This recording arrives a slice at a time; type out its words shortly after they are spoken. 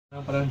So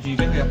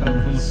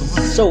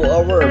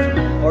our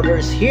order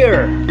is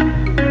here.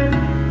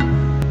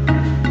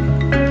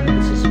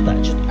 This is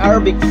budget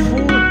Arabic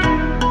food.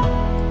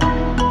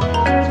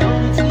 So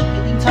it's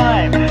eating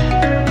time.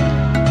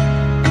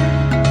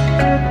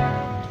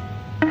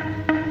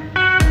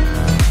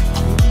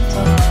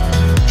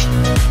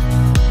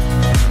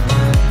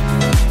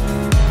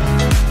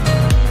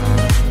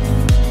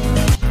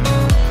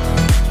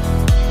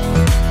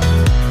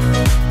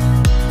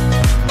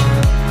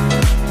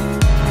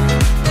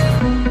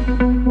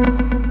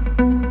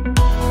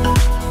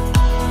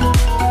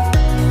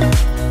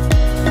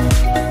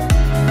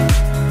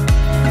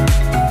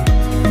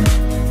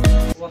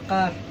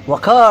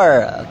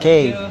 Wakar,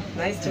 okay.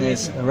 Nice to meet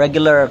you. A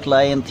regular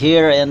client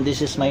here, and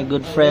this is my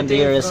good friend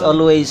here. Is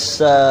always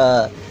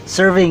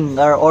serving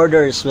our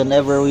orders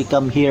whenever we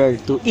come here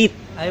to eat.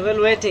 I will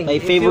waiting. My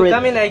if favorite. you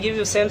come in, I give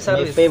you same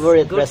service. My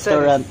favorite Good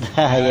restaurant. service.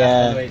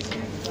 Yeah,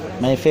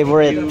 my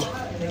favorite.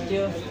 Thank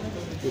you.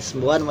 This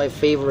one my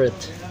favorite.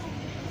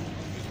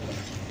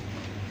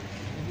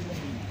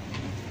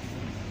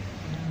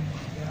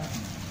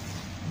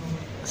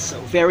 So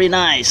very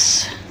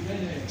nice.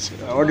 So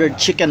I ordered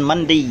chicken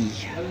mandi,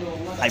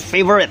 my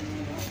favorite,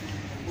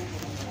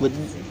 with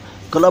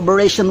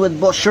collaboration with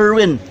Boss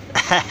Sherwin.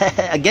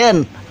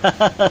 Again,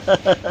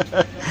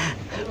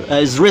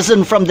 has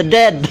risen from the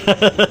dead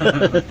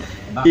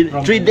in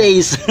 3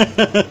 days.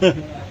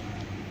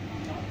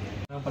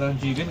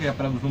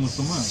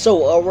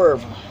 So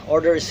our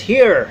order is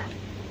here.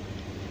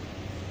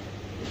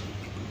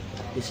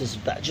 This is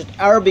budget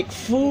Arabic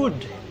food.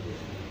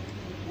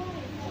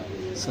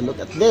 So look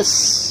at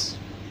this.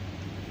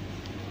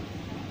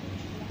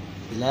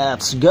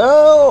 Let's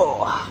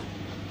go.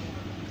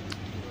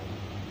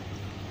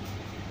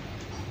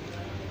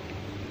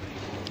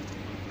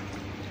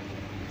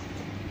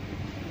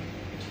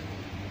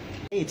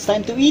 It's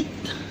time to eat.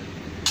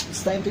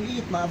 It's time to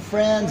eat, my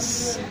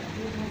friends.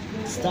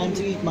 It's time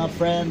to eat, my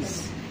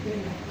friends.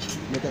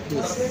 Look at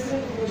this.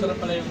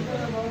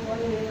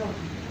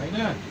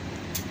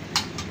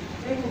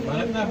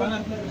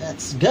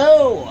 Let's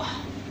go.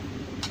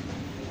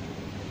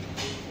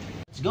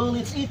 Let's go,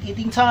 let's eat.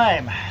 Eating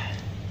time.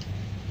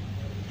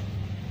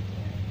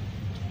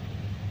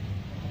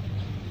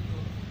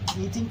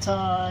 Eating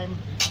time.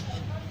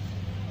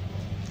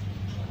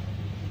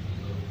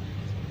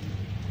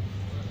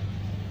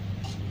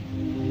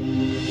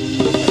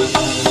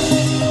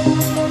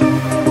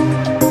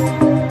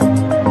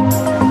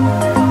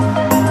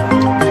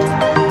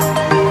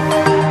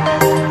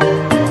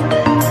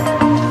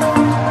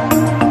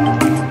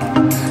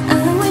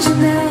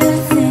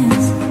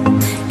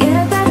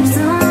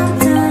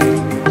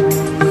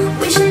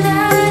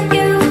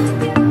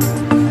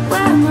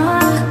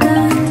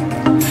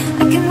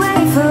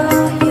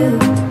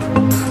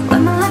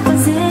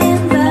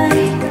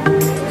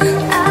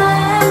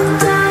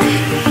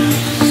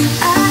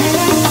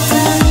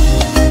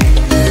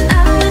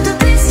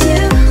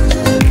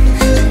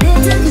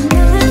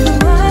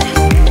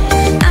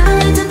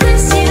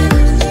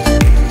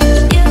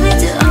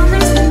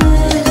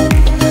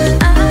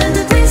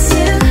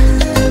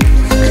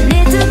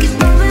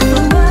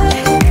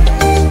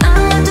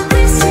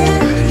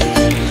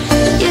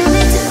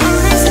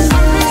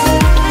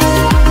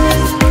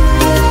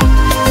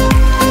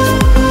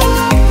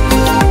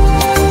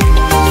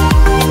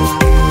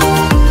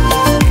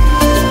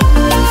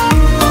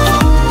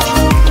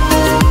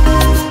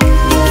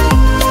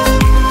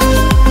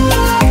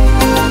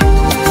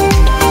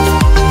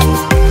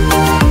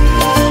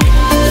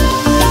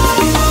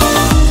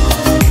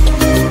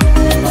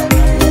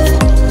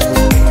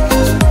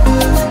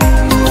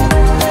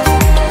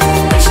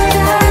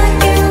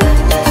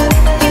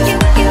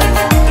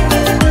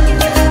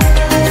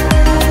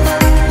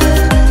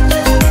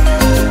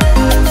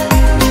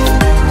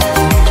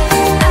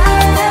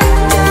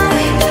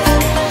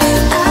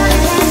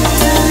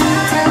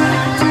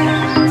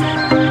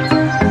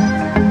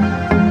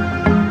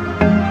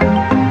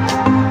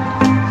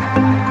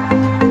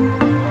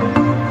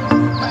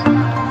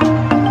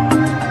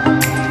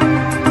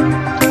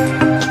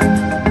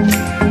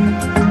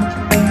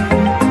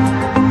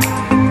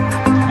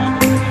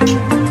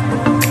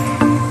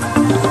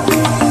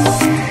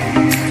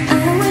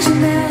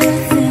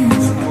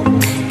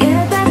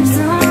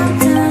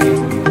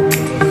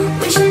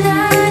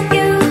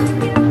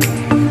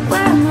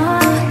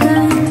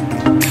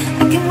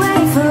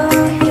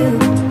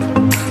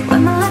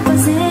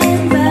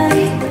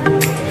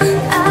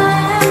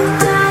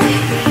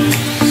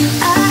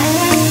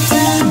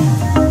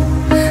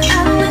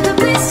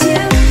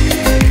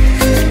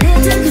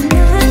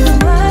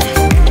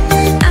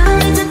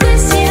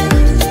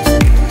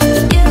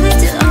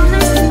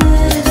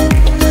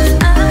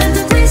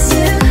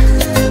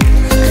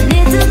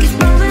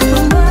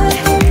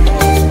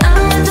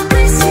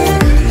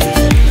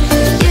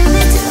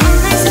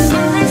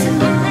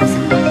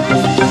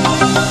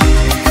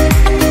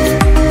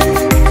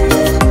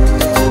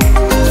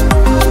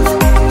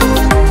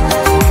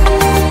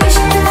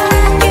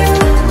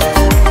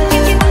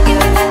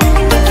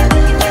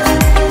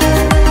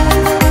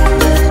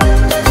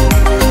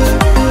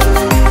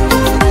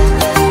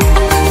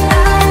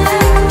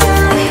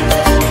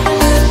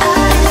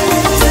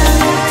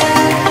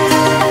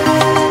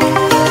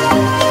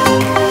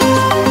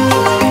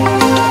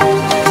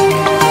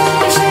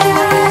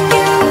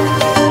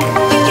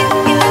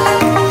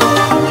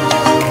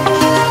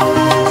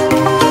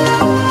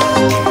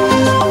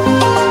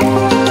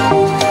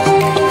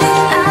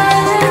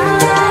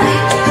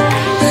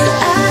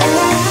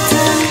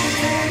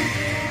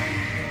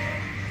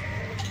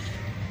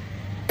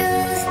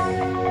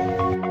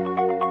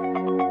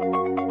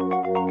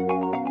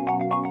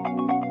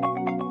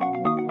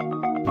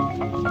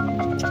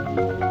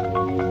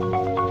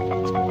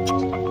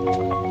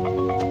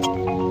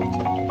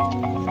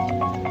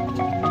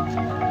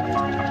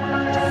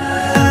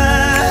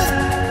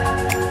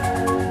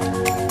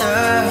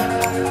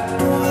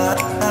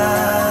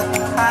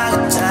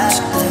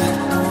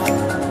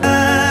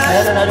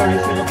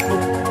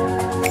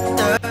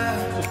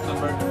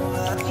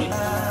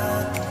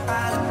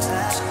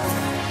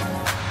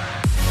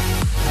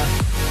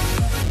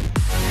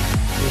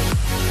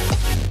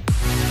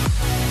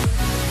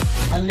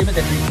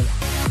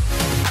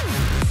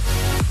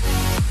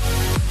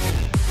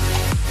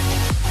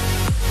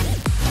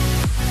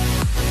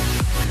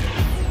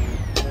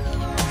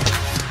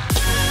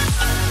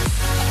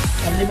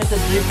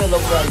 Refill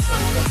of rice.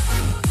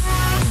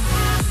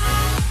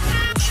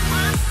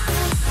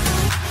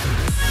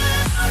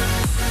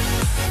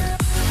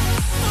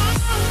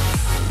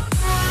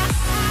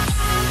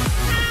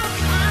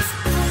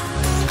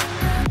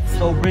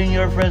 So bring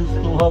your friends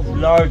to have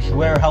large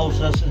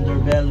warehouses in their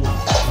belly.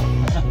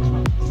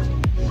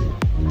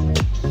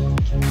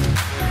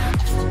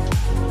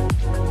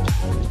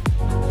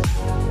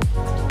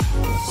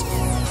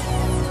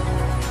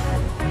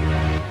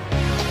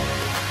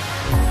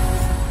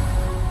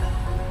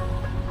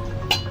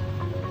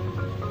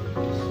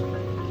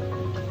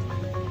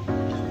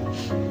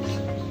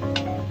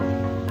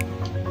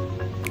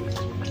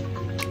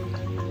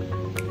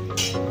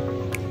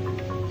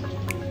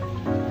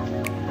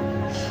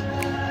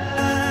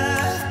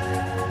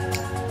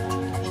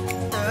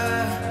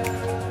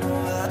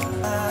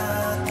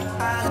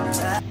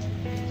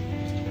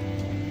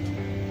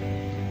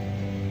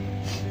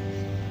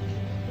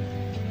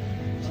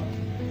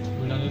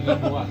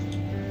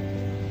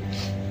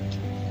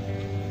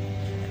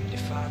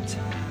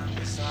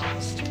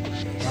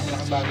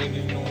 Ang bagay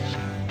din yung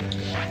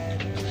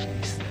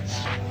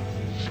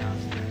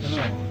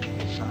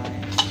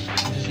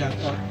shout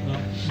out, no?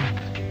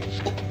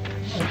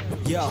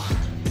 Yo,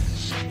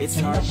 it's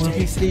hard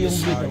days,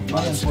 it's hard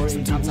months.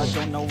 Sometimes I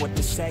don't know what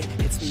to say,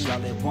 it's me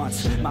all at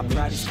once. My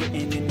pride is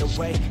getting in the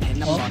way,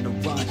 and I'm on the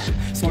run.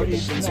 Scared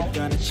that things are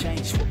gonna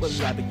change, what will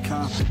I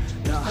become?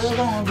 No,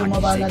 I can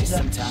take it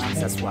sometimes,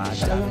 that's why I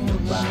dive into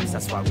rhymes.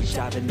 That's why we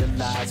dive into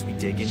lies, we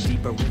digging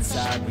deeper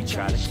inside. We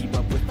try to keep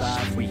up with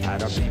life, we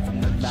hide our pain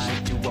from the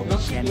light. Do what we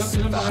can to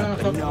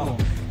survive, but no,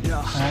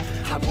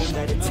 I won't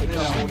let it take a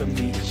hold of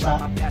me. Let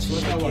my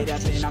passion make it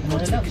happen, I'm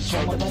gonna take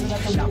control of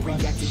me. Not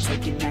reacting,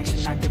 taking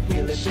action, I can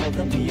feel it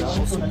pulling me. I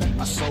also need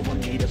my soul, will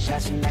need a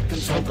passion that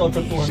controls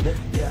me.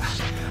 Yeah,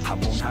 I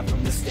won't hide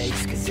from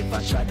mistakes, cause if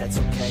I try, that's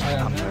okay.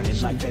 I'm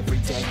learning life every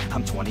day,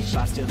 I'm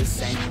 25, still the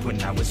same.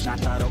 When I was not,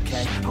 thought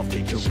okay, I'll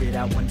figure it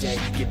out one day.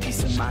 Get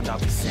peace of mind, I'll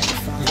be sane.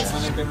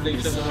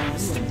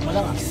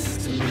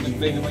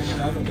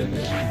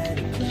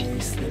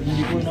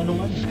 Hindi ko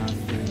nanungan.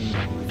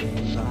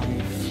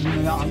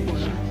 Hinayaan ko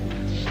lang.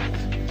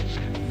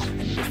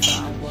 And if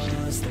I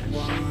was the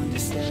one to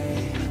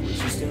stay, would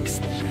you still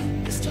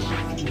spend this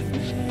time with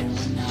me?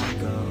 When I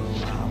go,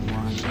 I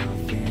want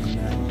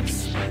nothing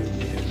else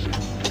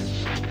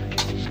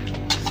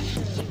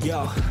but you.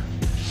 Yo,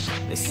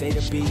 they say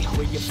to be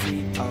where your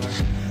feet are.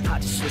 I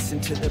just listen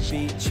to the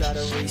beat, try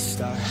to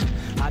restart.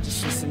 I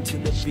just listen to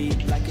the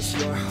beat like it's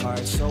your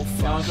heart. So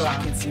far, I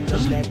can't seem to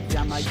let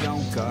down my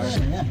own guard.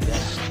 Yeah,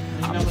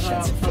 I'm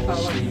offensive for a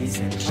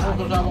reason. I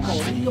don't know my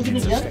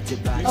demons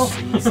affected by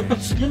seasons. I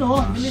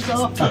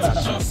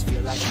just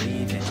feel like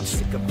leaving. I'm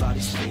sick of all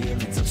these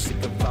feelings. I'm sick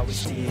of always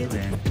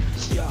stealing.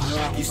 Yo,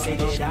 you say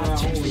that I've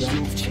changed, but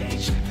you've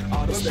changed.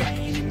 All this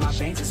pain in my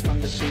veins is from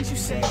the things you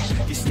say.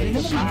 You state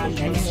of mind,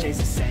 and it stays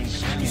the same.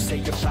 You say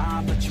you're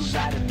fine, but you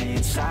lie to me.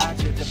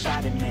 Inside, you're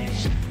dividing me.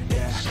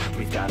 Yeah,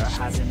 we've got our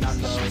highs and our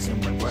lows,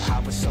 and when we're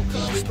high, we're so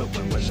close. But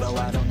when we're low,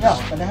 I don't know.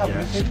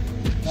 Yeah.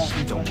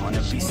 Don't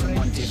wanna be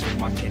someone different.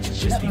 Why can't you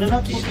just be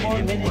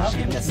forgiven and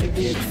watching? That's a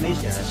gift.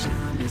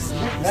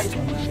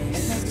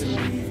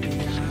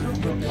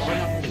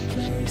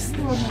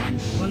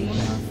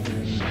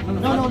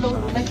 No, like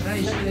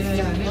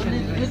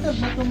little,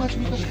 not too much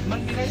because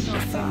Mandi rice or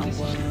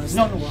this?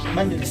 no,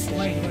 mandi.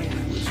 Why?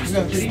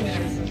 No, Green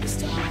rice.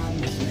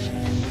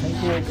 thank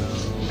you.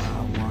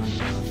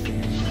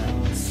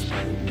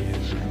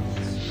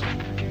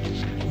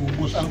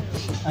 Ubus ang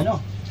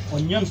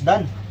onions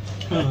done.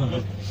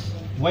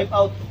 Wipe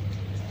out.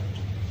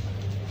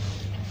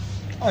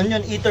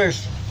 Onion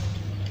eaters.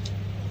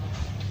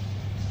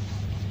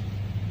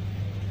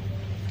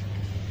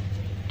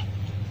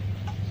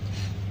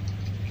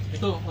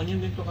 ito, onion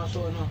din to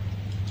kaso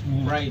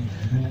fried.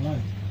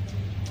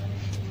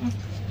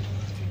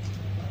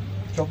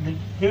 Chocolate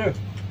here.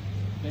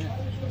 Yeah,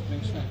 soft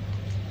drinks na.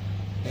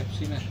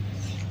 Pepsi na.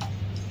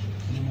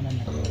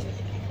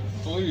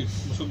 Uy,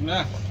 busog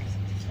na.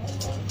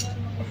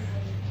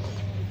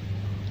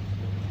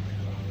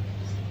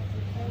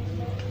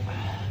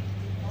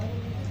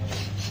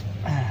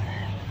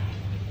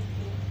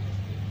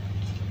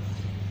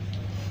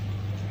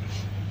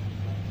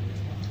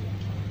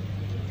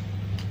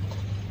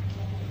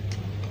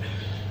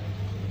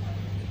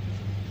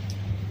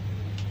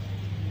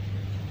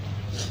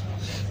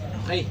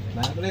 Okay,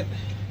 banat ulit.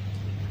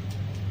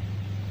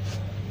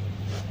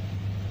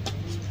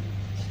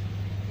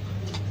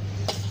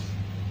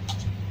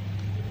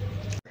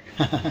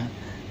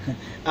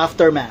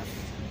 Aftermath.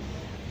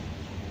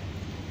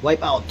 Wipe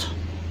out.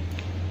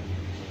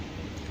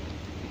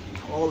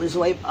 All is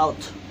wiped out.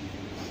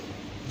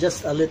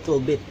 Just a little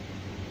bit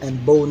and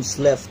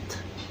bones left.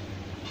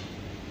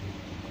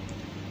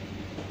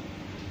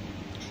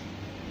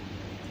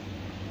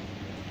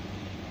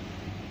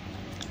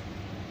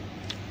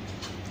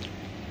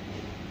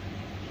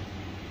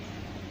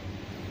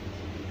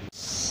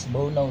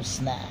 Bono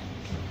snack.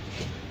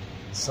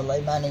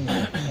 Sulaiman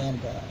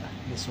and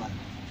this one.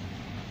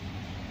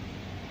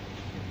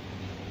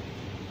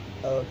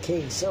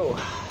 Okay, so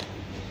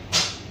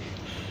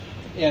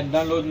Yan,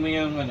 download mo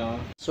yung ano.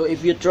 so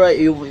if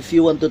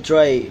you want to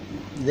try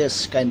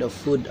this kind of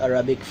food,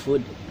 Arabic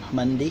food,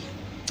 mandi,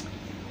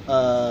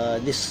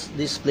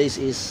 this place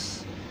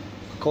is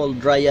called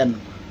RAYYAN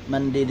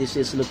Mandhi. This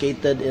is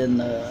located in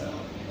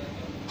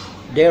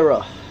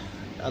Dera,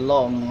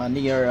 along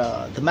near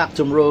the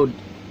Maktoum Road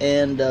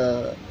and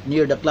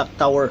near the clock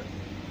tower.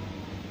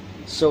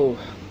 So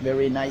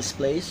very nice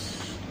place,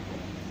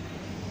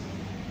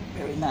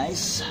 very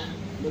nice.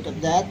 Look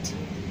at that,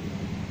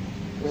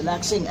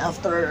 relaxing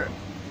after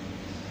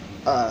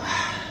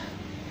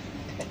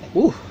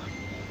ooh,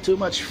 too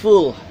much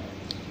full.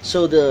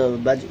 So the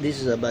budget, this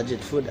is a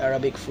budget food,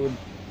 Arabic food,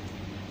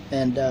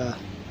 and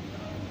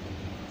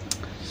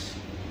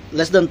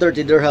less than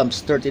 30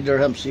 dirhams. 30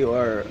 dirhams, you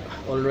are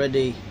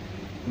already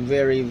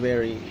very,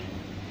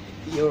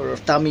 your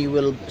tummy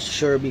will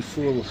sure be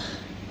full.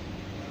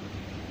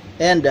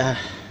 And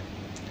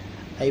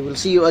I will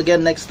see you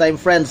again next time,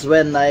 friends,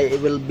 when I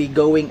will be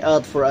going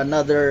out for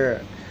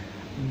another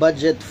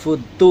budget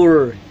food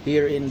tour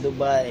here in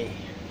Dubai.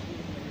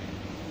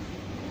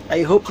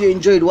 I hope you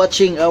enjoyed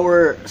watching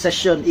our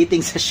session,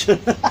 eating session,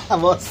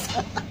 boss.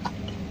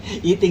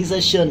 Eating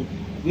session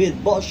with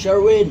Boss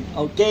Sherwin.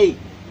 Okay,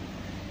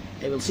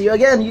 I will see you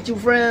again, YouTube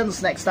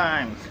friends, next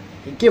time.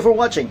 Thank you for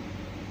watching.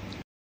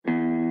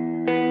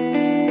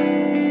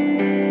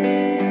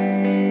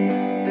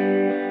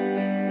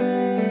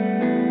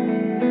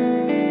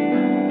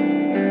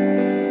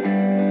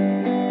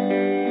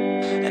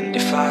 And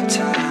if our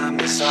time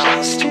is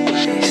ours to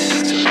wait,